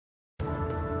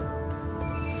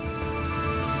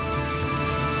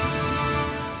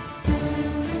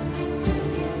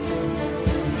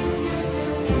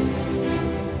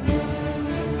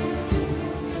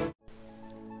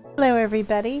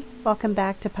everybody, welcome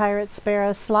back to Pirate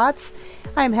Sparrow Slots.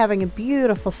 I'm having a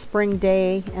beautiful spring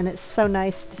day and it's so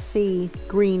nice to see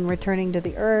green returning to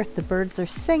the earth. The birds are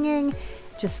singing,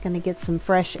 just going to get some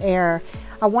fresh air.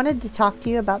 I wanted to talk to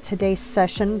you about today's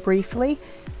session briefly.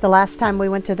 The last time we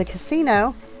went to the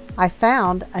casino, I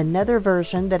found another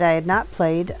version that I had not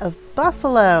played of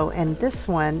Buffalo, and this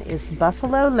one is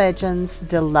Buffalo Legends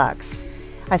Deluxe.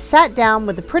 I sat down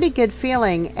with a pretty good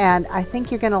feeling, and I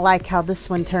think you're going to like how this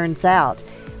one turns out.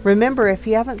 Remember, if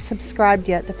you haven't subscribed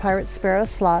yet to Pirate Sparrow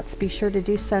Slots, be sure to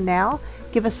do so now.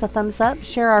 Give us a thumbs up,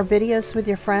 share our videos with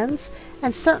your friends,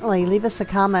 and certainly leave us a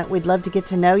comment. We'd love to get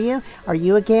to know you. Are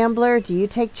you a gambler? Do you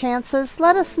take chances?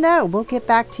 Let us know. We'll get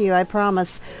back to you, I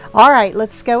promise. All right,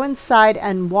 let's go inside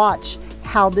and watch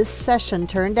how this session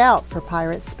turned out for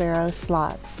Pirate Sparrow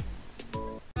Slots.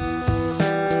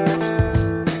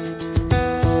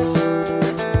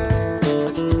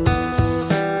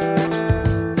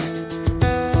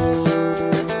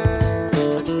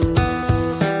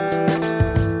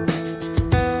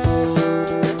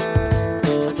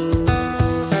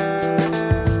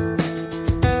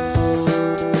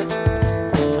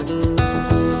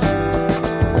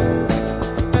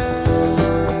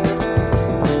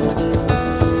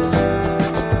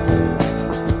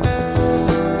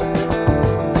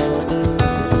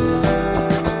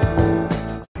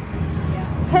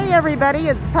 Everybody,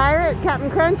 it's Pirate Captain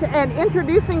Crunch, and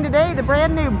introducing today the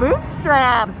brand new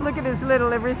Bootstraps. Look at his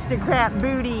little aristocrat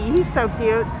booty. He's so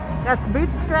cute. That's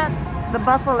Bootstraps the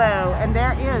Buffalo, and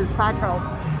there is Patrol.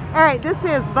 All right, this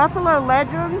is Buffalo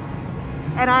Legends,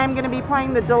 and I'm going to be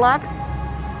playing the Deluxe.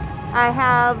 I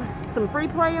have some free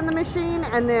play in the machine,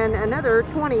 and then another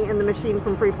 20 in the machine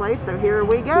from free play. So here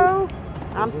we go.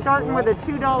 I'm starting with a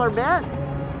 $2 bet.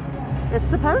 It's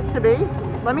supposed to be.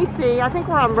 Let me see. I think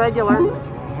we're on regular.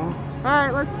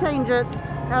 Alright, let's change it.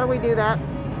 How do we do that?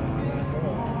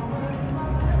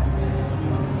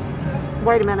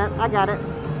 Wait a minute, I got it.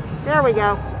 There we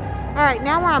go. Alright,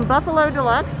 now we're on Buffalo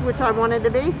Deluxe, which I wanted to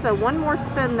be, so one more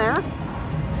spin there.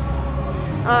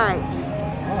 Alright.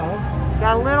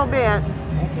 Got a little bit.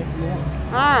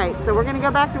 Alright, so we're going to go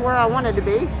back to where I wanted to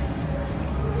be.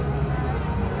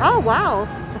 Oh, wow.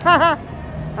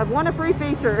 I've won a free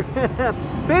feature.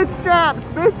 Bootstraps,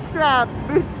 Bootstraps,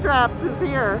 Bootstraps is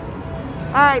here.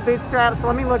 Alright, Bootstraps,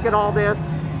 let me look at all this.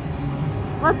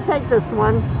 Let's take this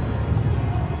one.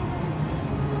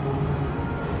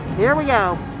 Here we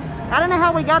go. I don't know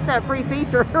how we got that free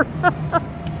feature.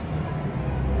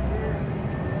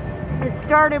 It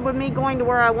started with me going to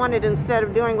where I wanted instead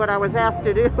of doing what I was asked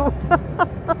to do.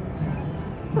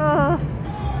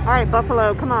 Alright,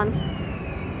 Buffalo, come on.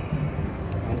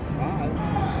 That's fine.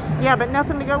 Yeah, but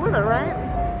nothing to go with it, right?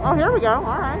 Oh, here we go.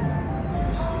 Alright.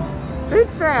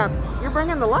 Bootstraps, you're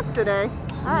bringing the luck today.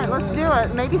 Alright, let's do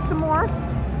it. Maybe some more.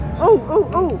 Oh, oh,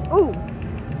 oh, oh.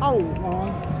 Oh.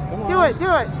 Come on. Do it, do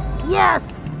it. Yes!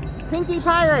 Pinky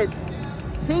Pirates.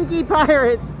 Pinky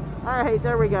Pirates. Alright,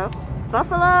 there we go.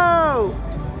 Buffalo!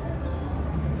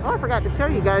 Oh, I forgot to show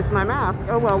you guys my mask.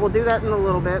 Oh, well, we'll do that in a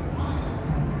little bit.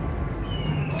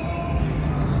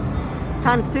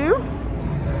 ×2.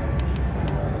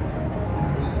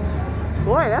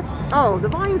 Boy, that's... Oh, the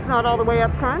volume's not all the way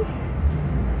up, Crunch.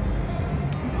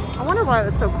 I wonder why it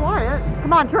was so quiet.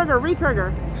 Come on, trigger,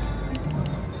 re-trigger.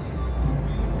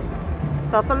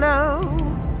 Buffalo.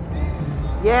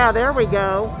 Yeah, there we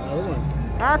go.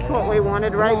 That's what we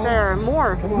wanted right there.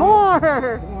 More. More.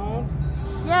 Come on.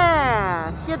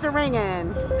 Yeah. Get the ring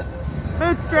in.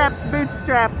 Bootstraps,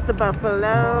 Bootstraps the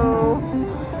Buffalo.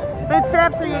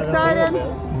 Bootstraps, are you excited?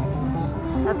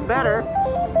 That's better.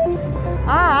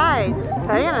 Alright. It's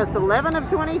paying us 11 of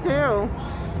 22.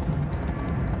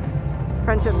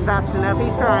 Crunch it fast enough.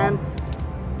 He's trying.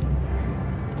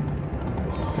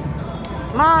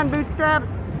 Come on, Bootstraps.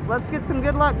 Let's get some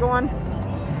good luck going.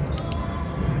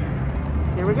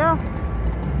 Here we go.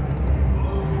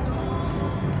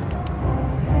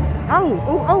 Oh,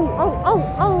 oh, oh, oh, oh,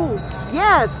 oh.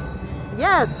 Yes.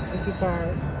 Yes. Pinky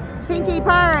Pirate. Pinky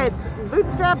Pirates.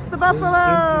 Bootstraps the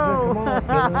Buffalo.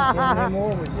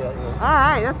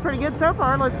 Alright, that's pretty good so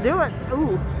far. Let's do it.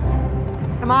 Ooh.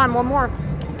 Come on, one more.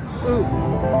 Ooh.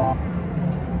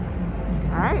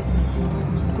 Alright.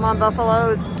 Come on,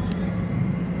 Buffaloes.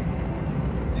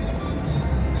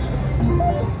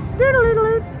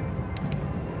 Doodle-doodle-doo.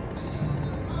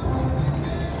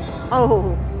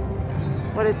 Oh.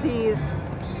 What a tease.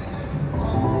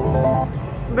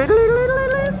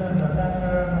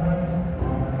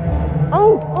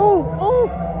 Oh, oh, oh.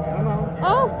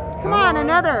 Oh, come on,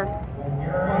 another.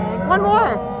 One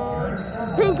more.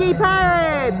 Pinky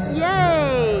Pirates.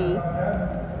 Yay.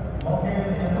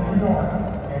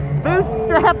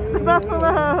 Bootstraps the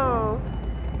Buffalo.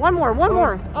 One more, one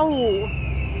more. Oh,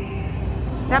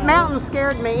 that mountain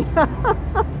scared me.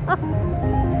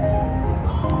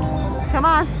 Come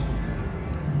on.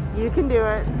 You can do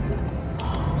it.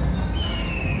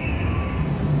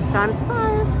 Times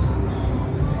 5.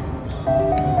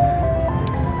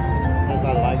 Says I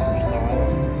like your style.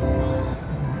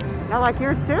 I like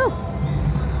yours too.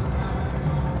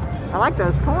 I like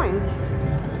those coins.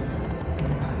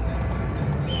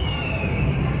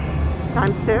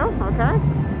 Times 2, okay.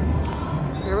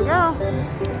 Here we go. A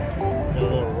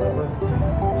little rubber.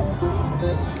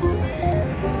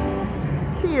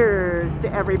 Cheers to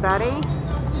everybody.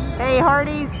 Hey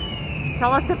Hardies,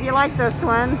 tell us if you like this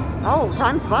one. Oh,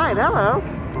 times 5, hello.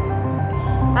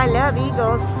 I love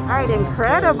eagles. Alright,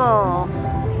 incredible.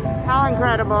 How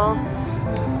incredible.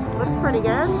 Looks pretty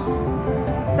good.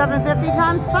 750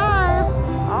 times 5.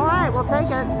 Alright, we'll take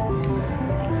it.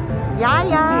 Yeah,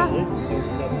 yeah.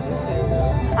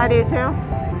 I do too.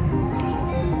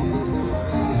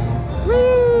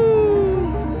 Whee!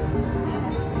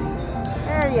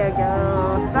 There you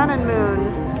go. Sun and moon.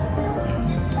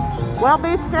 Well,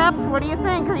 Bootstraps, what do you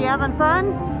think? Are you having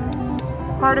fun?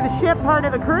 Part of the ship, part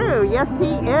of the crew. Yes,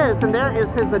 he is. And there is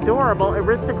his adorable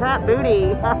Aristocrat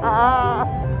booty.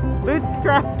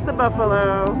 Bootstraps the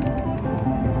Buffalo.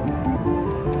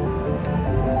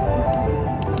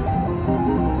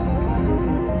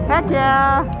 Heck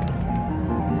yeah.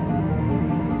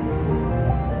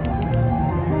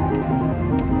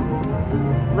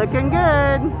 Looking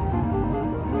good.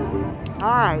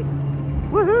 All right.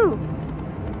 Woohoo.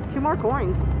 2 more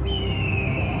coins.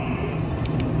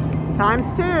 Times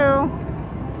 2.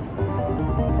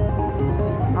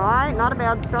 All right, not a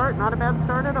bad start. Not a bad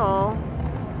start at all.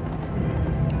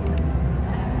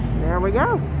 There we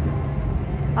go.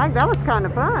 I think that was kind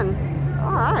of fun.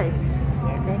 All right.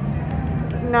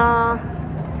 Nah,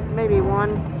 maybe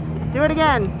 1. Do it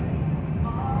again.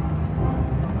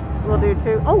 We'll do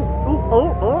 2. Oh, oh,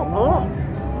 oh, oh,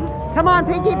 oh. Come on,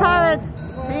 Pinky Pirates.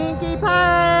 Pinky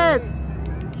Pirates.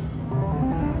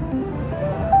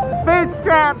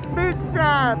 Bootstraps,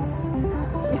 Bootstraps.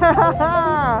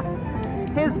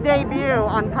 His debut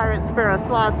on Pirate Sparrow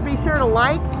Slots. Be sure to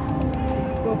like,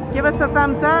 give us a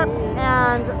thumbs up,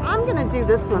 and I'm going to do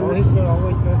this one. Oh, he said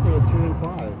always go for the 2 and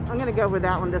 5. I'm going to go with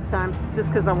that one this time, just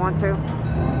because I want to.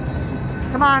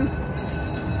 Come on.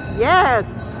 Yes.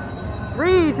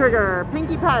 Re-trigger.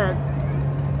 Pinky Pirates.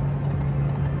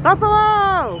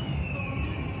 Buffalo!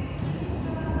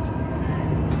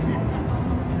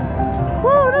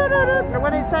 Woo, doo, doo, doo.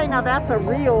 What did he say? Now that's a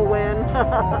real win.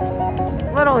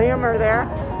 Little humor there.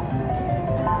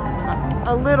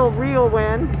 A little real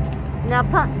win. Now,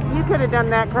 you could have done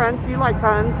that, Crunch. You like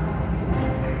puns.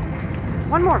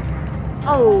 One more.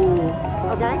 Oh,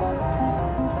 okay.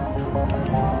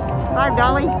 5,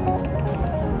 Dolly.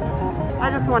 I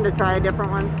just wanted to try a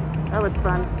different one. That was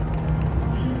fun.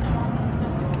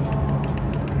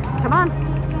 Come on.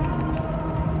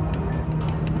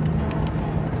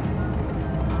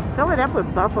 Fill it up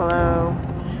with Buffalo.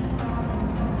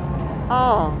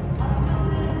 Oh.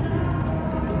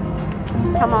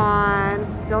 Come on.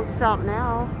 Don't stop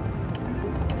now.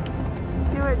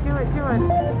 Do it, do it, do it.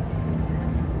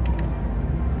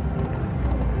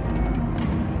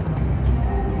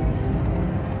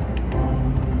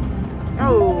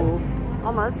 Oh,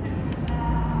 almost.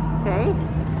 Okay.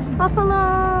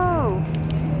 Buffalo!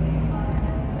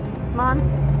 Come on.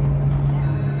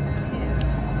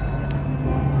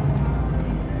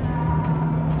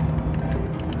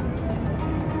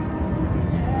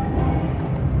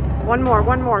 One more,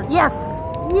 one more. Yes!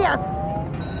 Yes!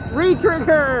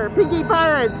 Re-trigger! Pinky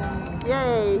Pirates!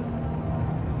 Yay!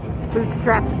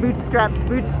 Bootstraps, Bootstraps,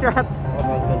 Bootstraps.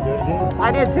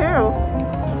 I did too.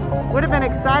 Would have been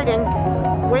exciting.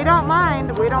 We don't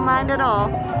mind. We don't mind at all.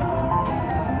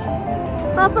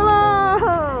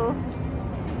 Buffalo!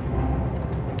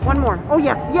 One more. Oh,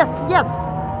 yes, yes, yes,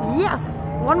 yes.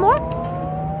 One more.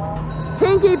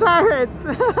 Pinky Pirates.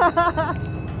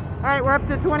 All right, we're up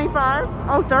to 25.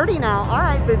 Oh, 30 now. All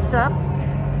right, Bootstraps.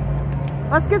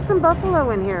 Let's get some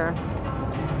Buffalo in here.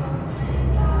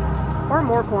 Or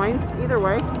more coins, either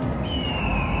way.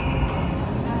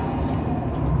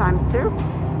 Times 2.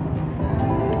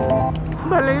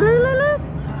 I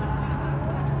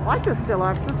like this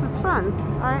deluxe. This is fun.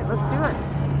 Alright, let's do it.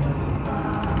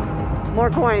 More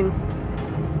coins.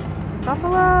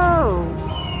 Buffalo!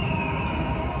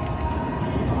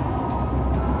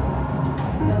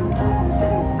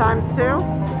 Times 2.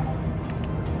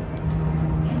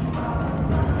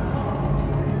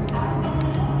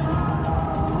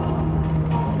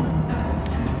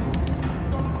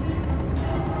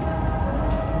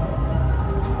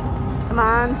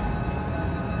 on.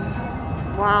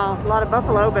 Wow, a lot of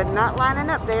buffalo, but not lining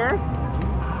up there.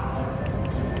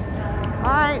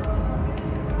 Alright.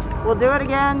 We'll do it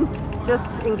again, just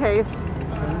in case.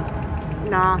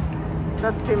 Nah,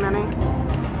 that's too many.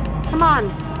 Come on.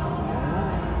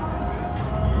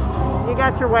 You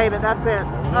got your way, but that's it.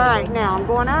 Alright, now I'm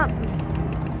going up.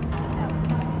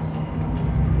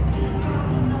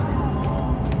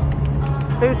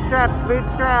 Bootstraps,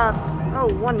 bootstraps. Oh,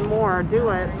 one more. Do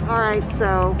it. Alright,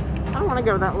 so I don't want to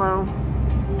go that low.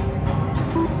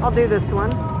 I'll do this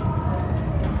one.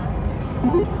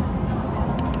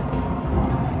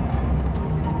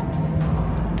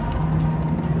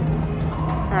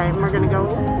 Alright, we're going to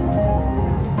go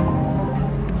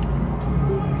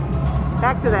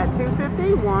back to that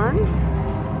 251.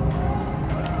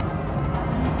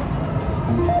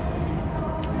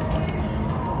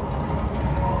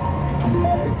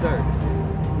 Hey, sir.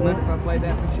 Mind if I play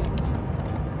that machine?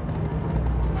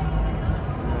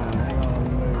 Hang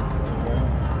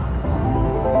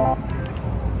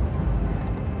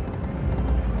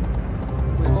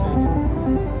on,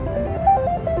 move.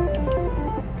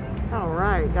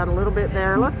 Alright, got a little bit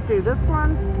there. Let's do this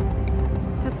one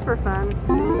just for fun.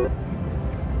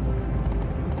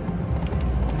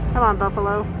 Come on,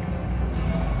 Buffalo.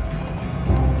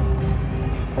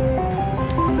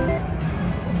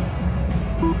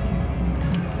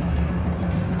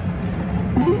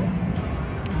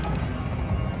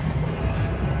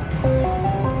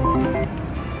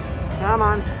 Come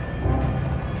on.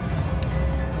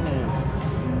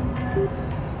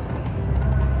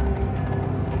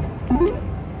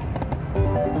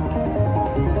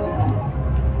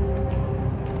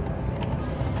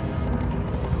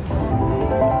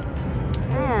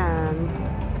 And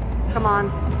come on.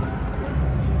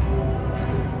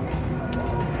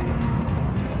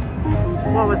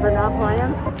 What was it not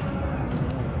playing?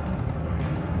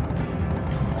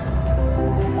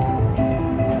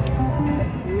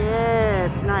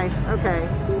 Yes, nice. Okay.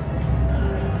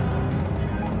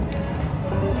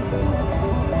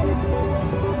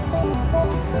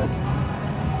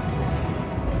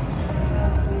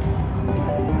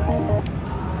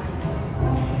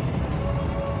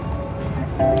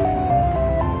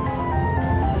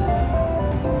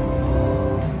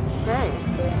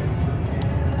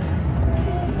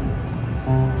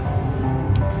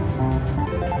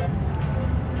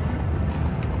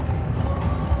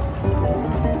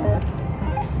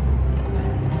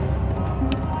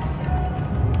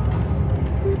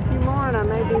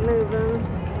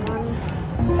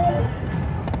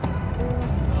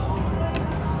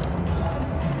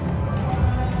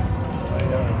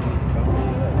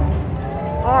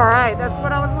 Alright, that's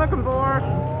what I was looking for.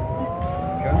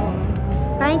 Come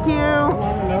on. Thank you. Come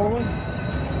on, another one.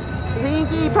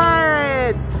 Pinky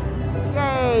Pirates.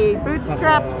 Yay.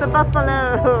 Bootstraps the Buffalo.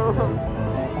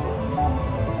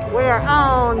 We are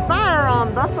on fire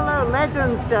on Buffalo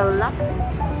Legends Deluxe.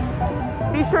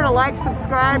 Be sure to like,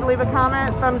 subscribe, leave a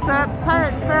comment, thumbs up.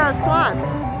 Pirate Sparrow Slots.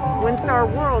 Windstar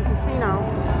World Casino.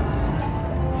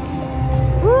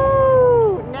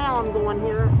 Woo! Now I'm going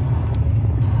here.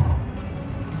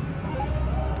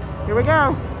 Here we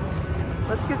go.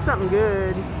 Let's get something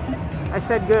good. I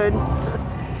said good.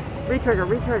 Retrigger,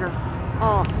 retrigger.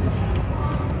 Oh.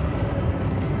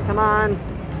 Come on.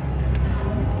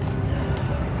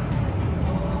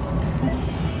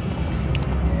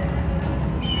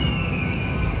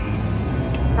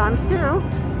 Times two.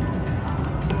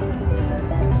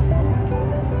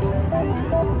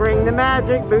 Bring the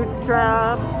magic,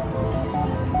 Bootstraps.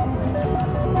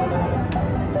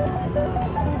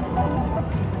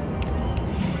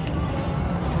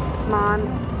 Come on.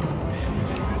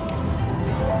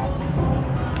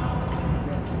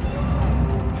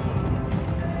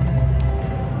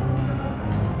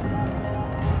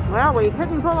 Well, we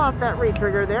couldn't pull off that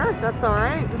retrigger there. That's all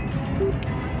right.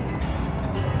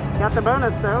 Got the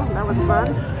bonus though. That was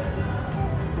fun.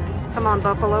 Come on,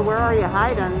 Buffalo. Where are you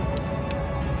hiding?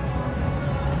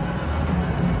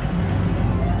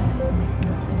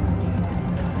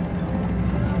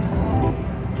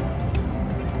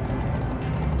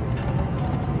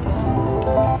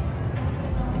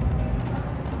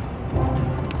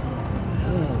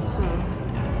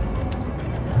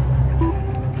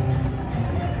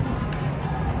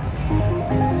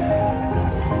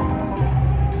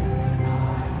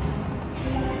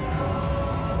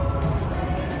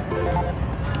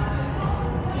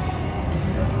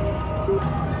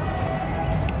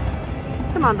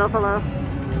 Come on, Buffalo. Yeah,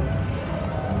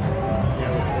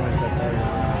 that's all your money.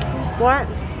 What?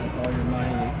 That's all your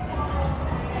money.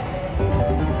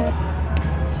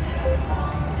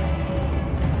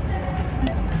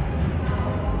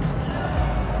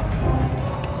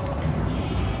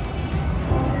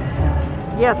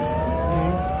 Yes. Come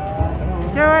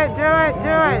on. Do it, do it, do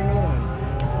it.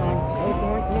 Come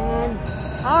on.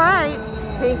 All right,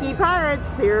 Pinky Pirates,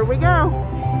 here we go.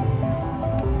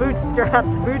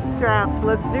 Bootstraps, bootstraps,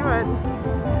 let's do it.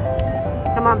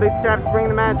 Come on, bootstraps, bring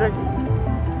the magic.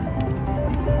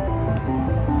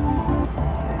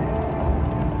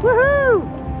 Woohoo!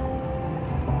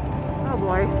 Oh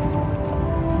boy.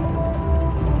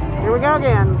 Here we go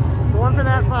again. Going for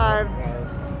that 5.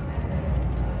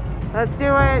 Let's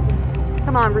do it.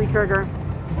 Come on, retrigger.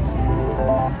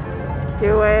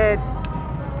 Do it.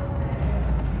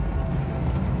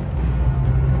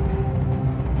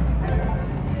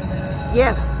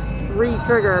 Yes,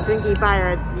 re-trigger, Pinky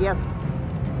Pirates, yes.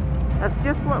 That's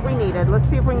just what we needed. Let's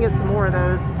see if we can get some more of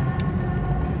those.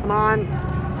 Come on.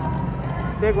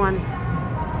 Big one.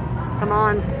 Come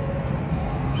on.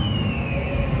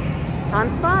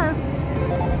 Times 5.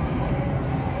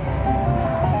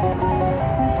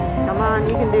 Come on,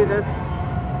 you can do this.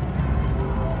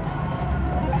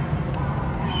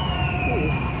 Ooh.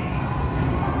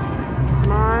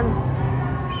 Come on.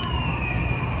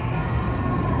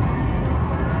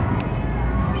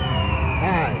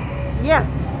 Yes.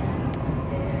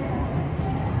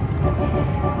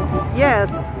 Yes.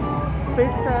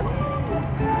 Bootstraps.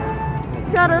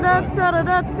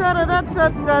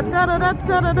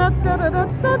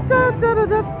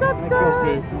 Michael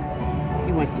says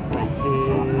he wants to play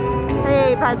too.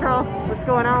 Hey, Patrol. What's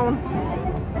going on?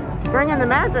 Bringing the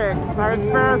magic. Pirate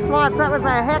Sparrow Slots. That was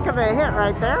a heck of a hit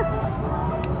right there.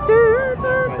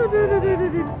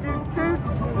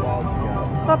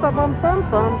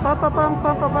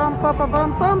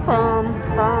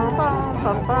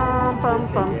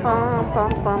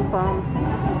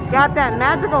 Got that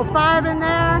magical 5 in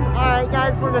there. Alright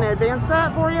guys, we're going to advance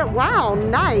that for you. Wow,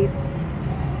 nice.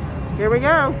 Here we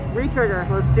go. Retrigger.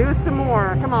 Let's do some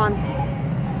more. Come on.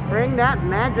 Bring that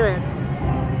magic.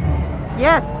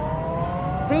 Yes.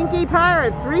 Pinky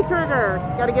Pirates. Retrigger.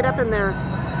 Got to get up in there.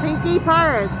 Pinky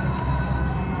Pirates.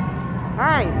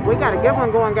 Alright, we got a good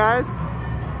one going, guys.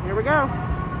 Here we go.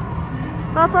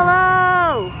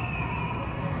 Buffalo!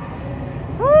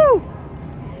 Woo!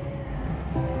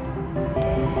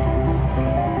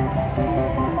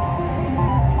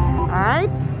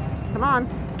 Alright. Come on.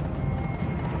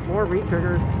 More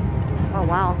retriggers. Oh,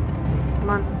 wow. Come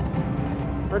on.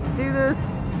 Let's do this.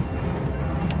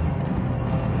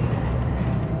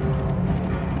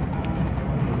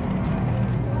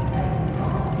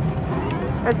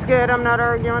 That's good. I'm not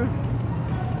arguing.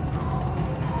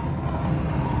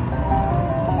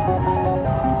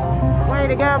 Way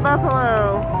to go,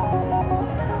 Buffalo.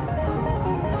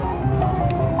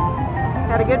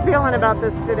 Had a good feeling about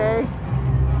this today.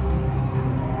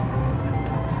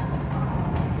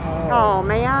 Oh,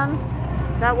 man.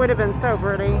 That would have been so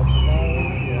pretty.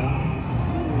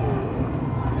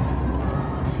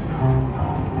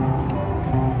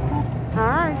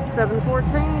 Alright,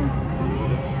 714.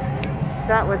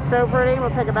 That was so pretty.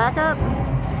 We'll take it back up.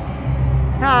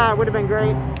 Ah, it would have been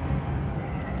great.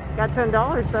 Got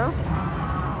 $10 though.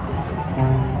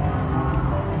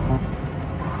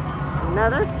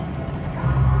 Another.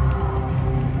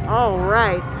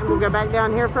 Alright, and we'll go back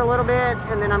down here for a little bit,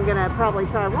 and then I'm going to probably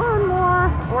try one more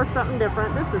or something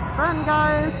different. This is fun,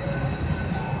 guys.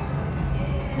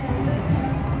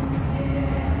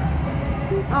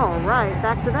 Alright,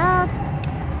 back to that.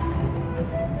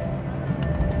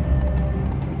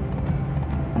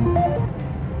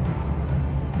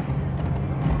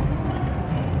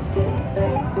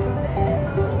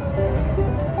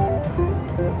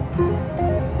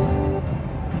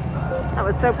 That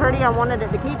was so pretty, I wanted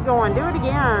it to keep going. Do it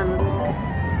again.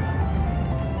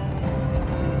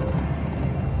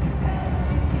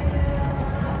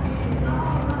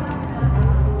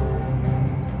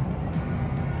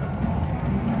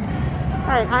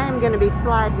 Alright, I am going to be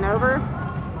sliding over.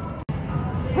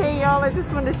 Hey y'all, I just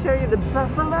wanted to show you the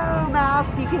Buffalo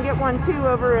mask. You can get one too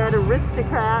over at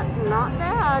Aristocrat. Not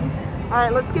bad.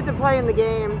 Alright, let's get to playing the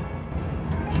game.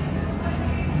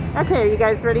 Okay, are you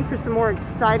guys ready for some more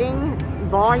exciting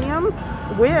volume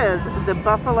with the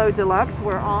Buffalo Deluxe?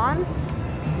 We're on.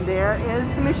 There is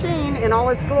the machine in all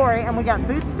its glory. And we got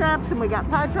Bootstraps and we got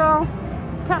Patrol,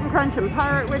 Captain Crunch and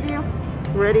Pirate with you.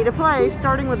 Ready to play,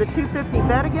 starting with a 250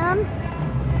 bet again.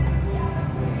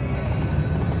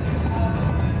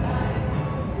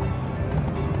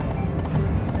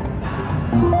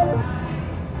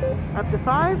 Up to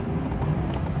 5.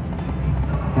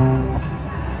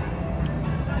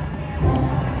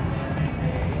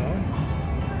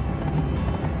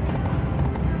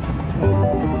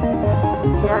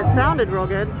 Yeah, it sounded real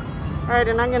good. Alright,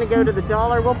 and I'm going to go to the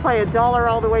dollar. We'll play $1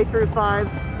 all the way through 5.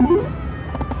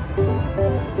 Okay.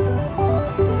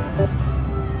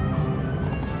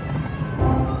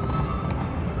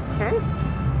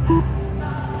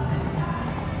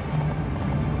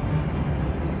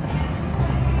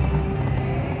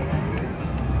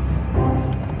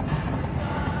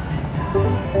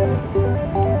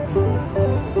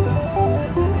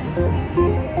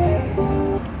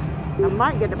 I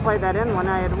might get to play that in when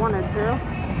I had wanted to.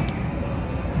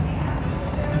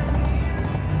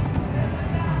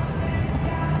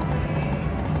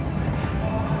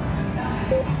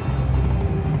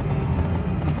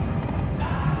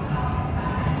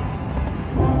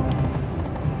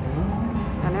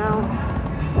 I know.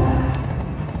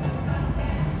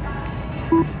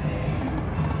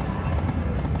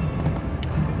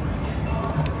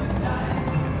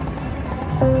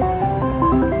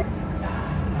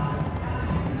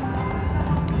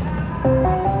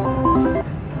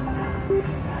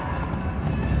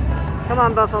 Come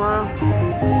on, Buffalo.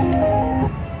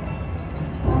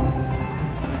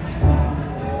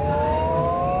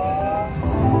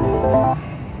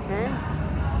 Okay.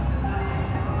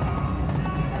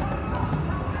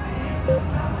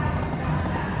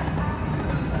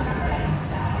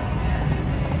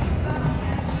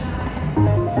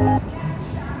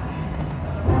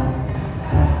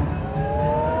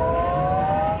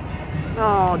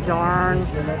 Oh, darn.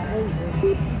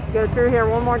 Go through here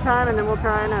one more time and then we'll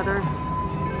try another.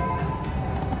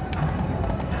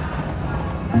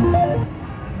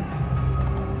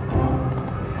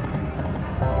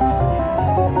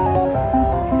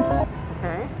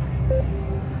 Okay.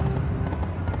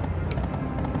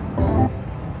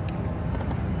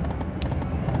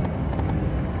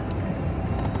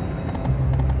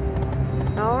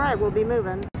 All right, we'll be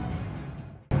moving.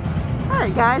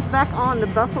 Alright guys, back on the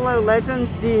Buffalo Legends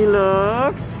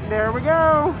Deluxe. There we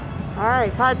go.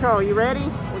 Alright, Patrol, you ready?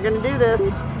 We're gonna do this.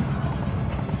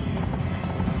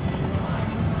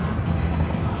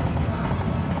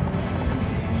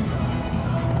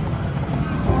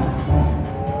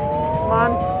 Come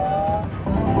on.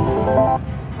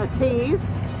 A tease.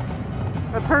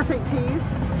 A perfect tease.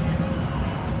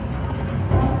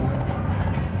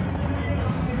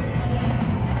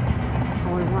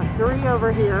 We want 3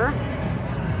 over here.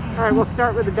 Alright, we'll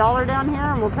start with $1 down here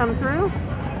and we'll come through.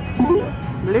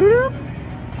 Bloop.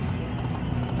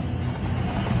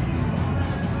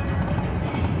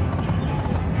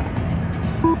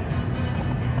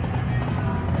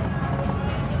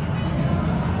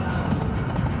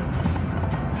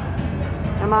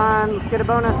 Come on, let's get a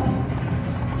bonus.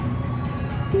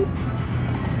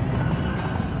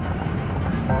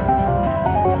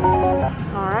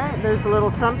 Alright, there's a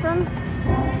little something.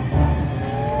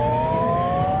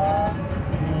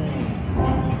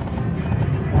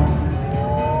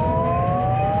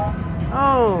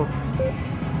 Oh,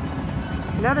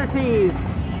 another tease.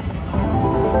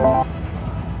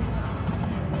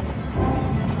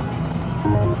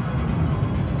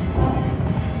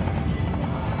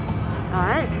 All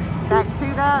right, back to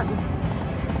that.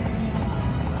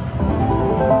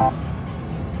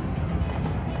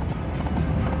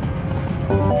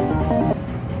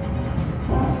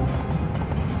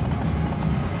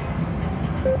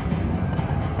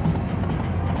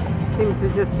 Seems to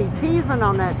just be teasing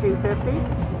on that 250.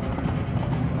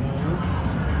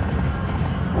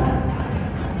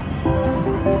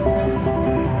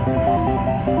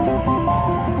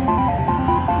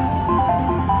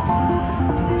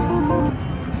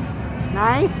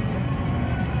 Nice.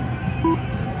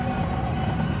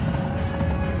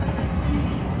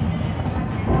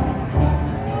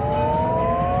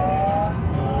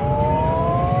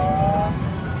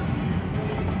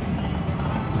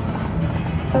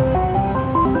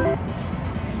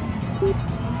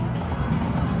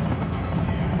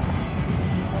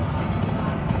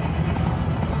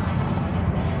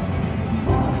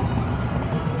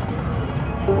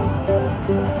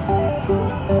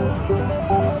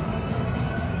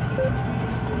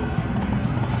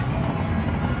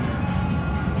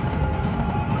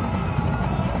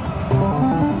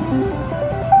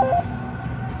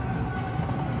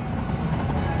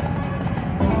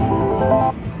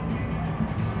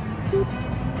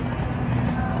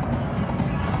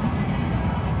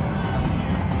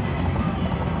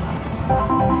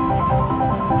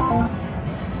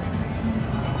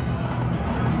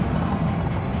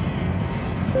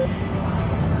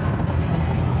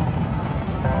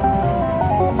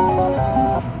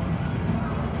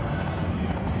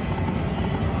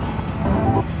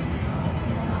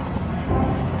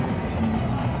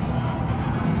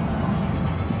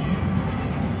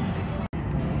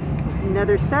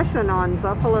 Another session on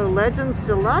Buffalo Legends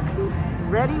Deluxe,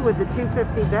 ready with the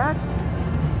 250 bet.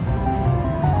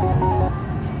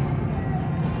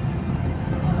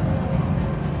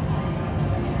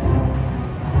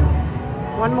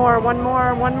 One more, one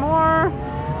more, one more.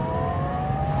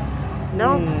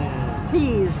 Nope.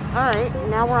 Tease. Alright,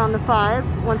 now we're on the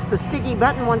 5. Once the sticky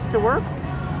button wants to work.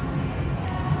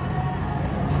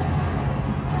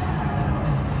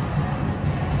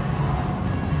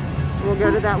 We'll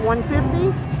go to that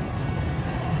 150.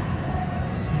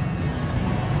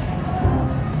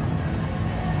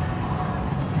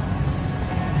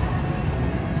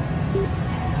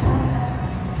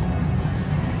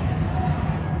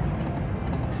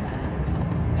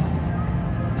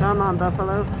 Come on,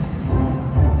 Buffalo.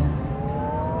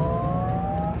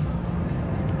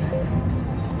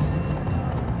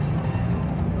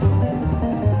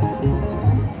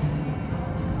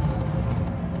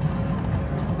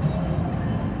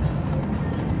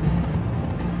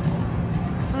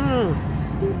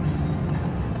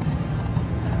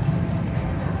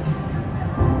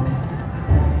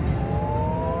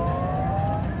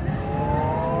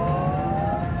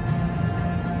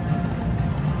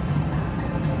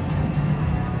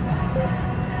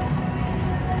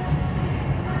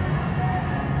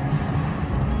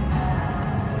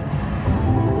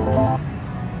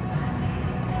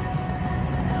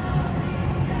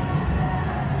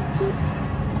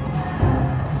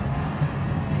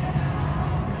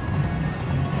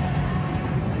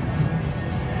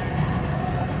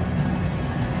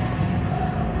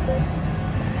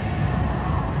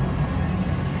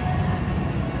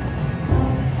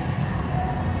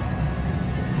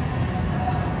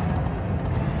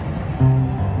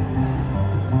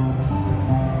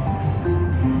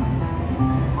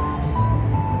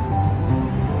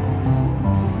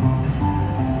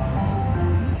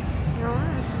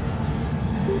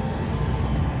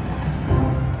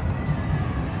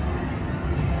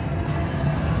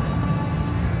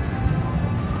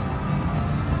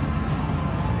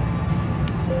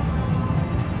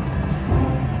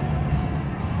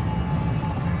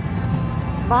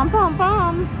 Bomb, bomb,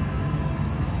 bomb.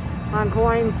 On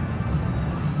coins.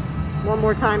 One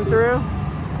more time through.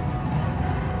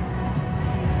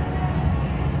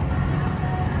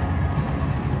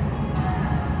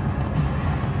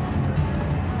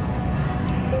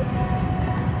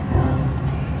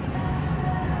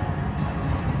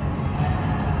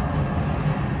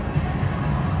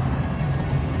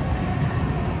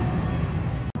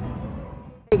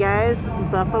 Hey guys,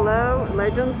 Buffalo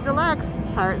Legends Deluxe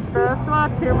Pirate Sparrow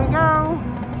Slots, here we go.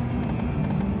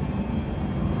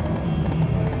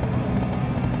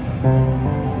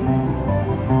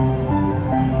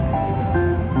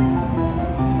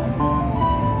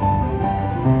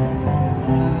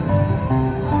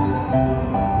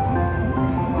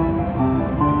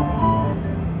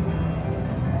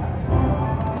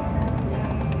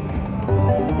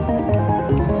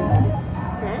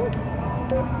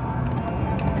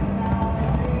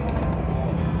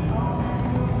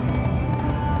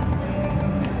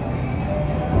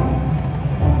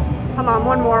 Come on,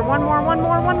 one more, one more, one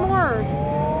more, one more.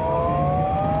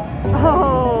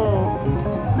 Oh,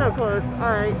 so close.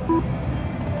 All right.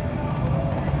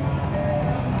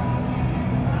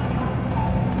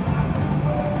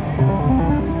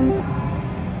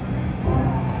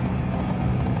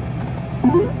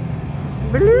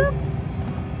 Bloop.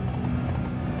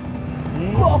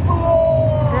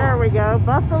 Buffalo! There we go.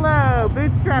 Buffalo.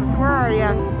 Bootstraps, where are you?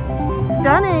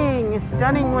 Stunning.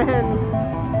 Stunning win.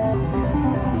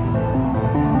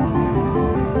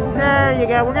 There you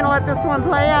go. We're going to let this one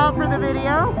play out for the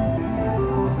video.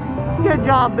 Good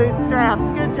job, Bootstraps.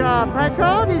 Good job.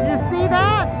 Petro, did you see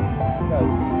that?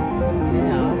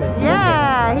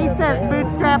 Yeah, he says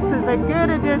Bootstraps is a good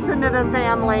addition to the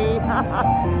family.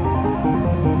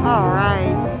 All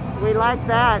right. We like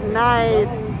that. Nice.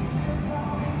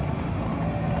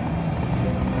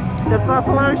 The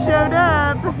Buffalo showed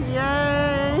up.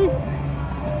 Yay.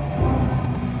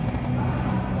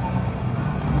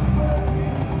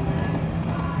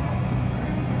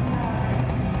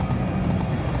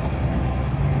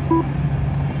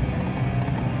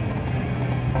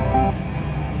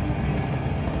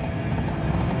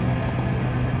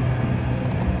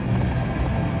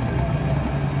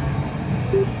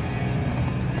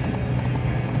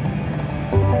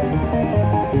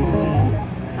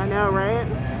 I know, right?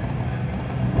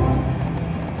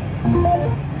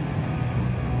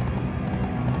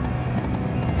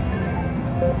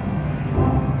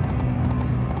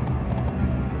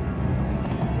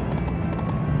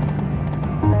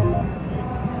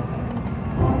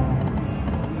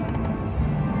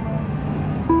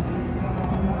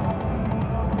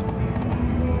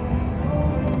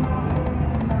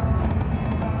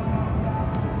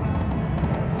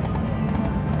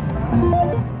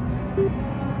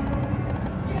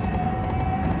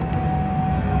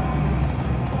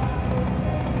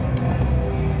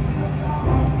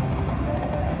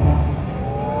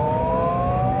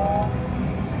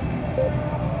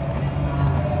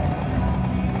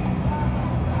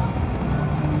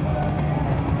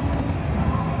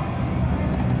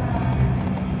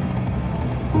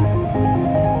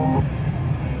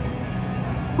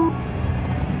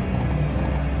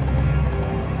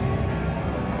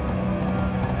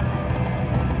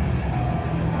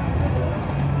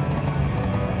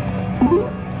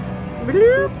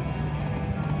 Bloop.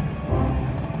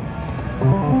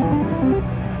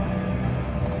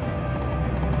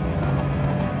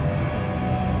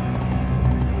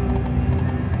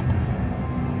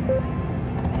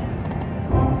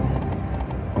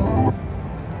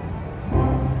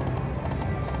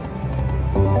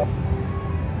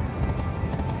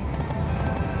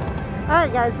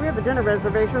 Alright guys, we have a dinner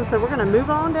reservation, so we're going to move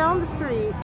on down the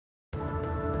street.